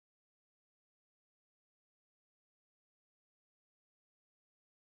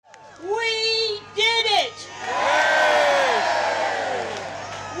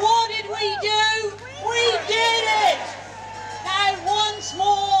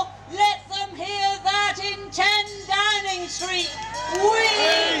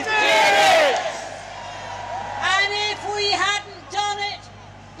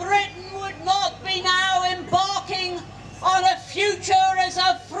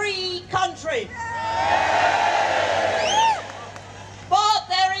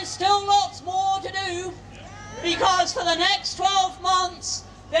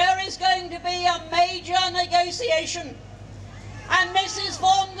competition. And Mrs.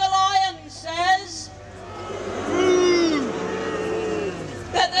 von der Leyen says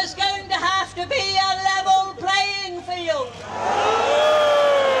that there's going to have to be a level playing field.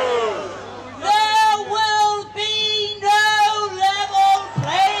 There will be no level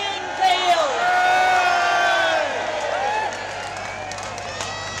playing field.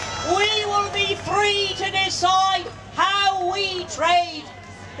 We will be free to decide how we trade,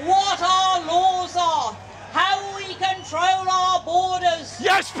 what our laws are, how we control our borders.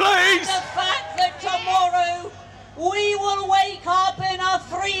 Yes, please! And the fact that tomorrow we will wake up in a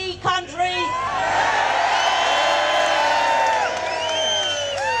free country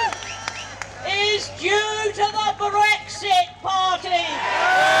is due to the Brexit Party.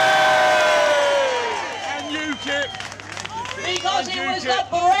 And UKIP. Because it was the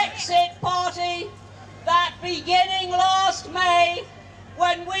Brexit Party that, beginning last May,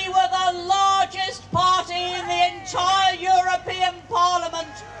 when we were the largest party in the entire European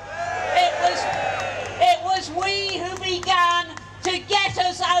Parliament, it was we who began to get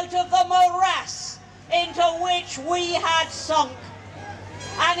us out of the morass into which we had sunk.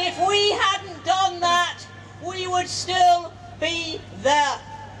 And if we hadn't done that, we would still be there.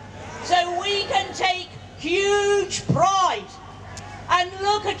 So we can take huge pride. And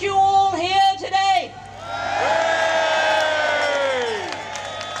look at you all here today.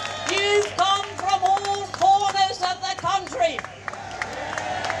 You've come from all corners of the country.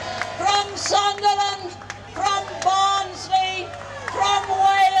 From Sunderland, from Barnsley, from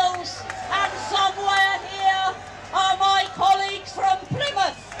Wales, and somewhere here are my colleagues from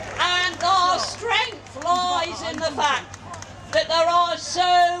Plymouth. And our strength lies in the fact that there are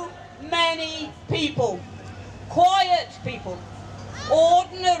so many people, quiet people,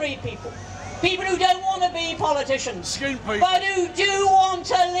 ordinary people, people who don't want to be politicians, but who do want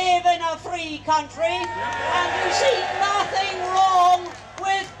to live in a free country and who see nothing wrong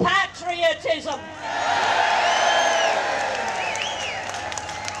with patriotism.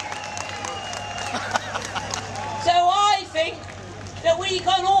 So I think that we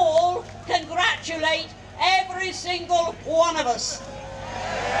can all congratulate every single one of us.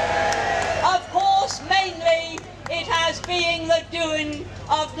 Of course, mainly it has been the doing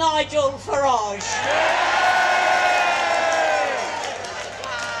of Nigel Farage.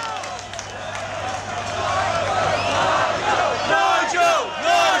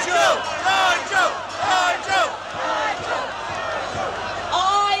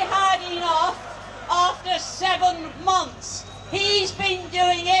 I had enough after 7 months. He's been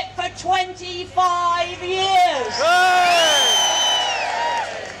doing it for 25 years.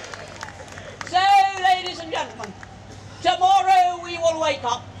 So, ladies and gentlemen, tomorrow we will wake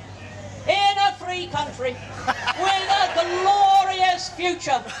up in a free country with a glorious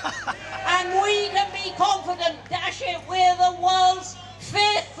future, and we can be confident, dash it, we're the world's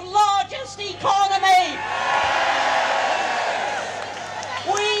 5th largest economy.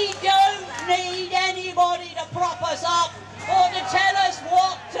 We don't need anybody to prop us up or to tell us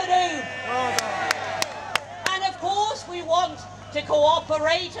what to do. And of course we want to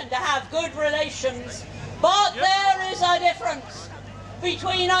cooperate and to have good relations, but there is a difference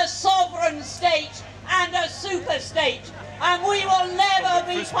between a sovereign state and a super state, and we will never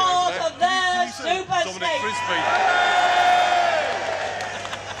be part of their super state.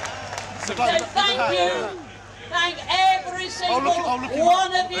 So thank you, thank every single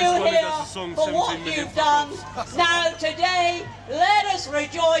one of you here for what you've done. Now today, let us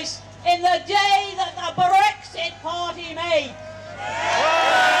rejoice in the day that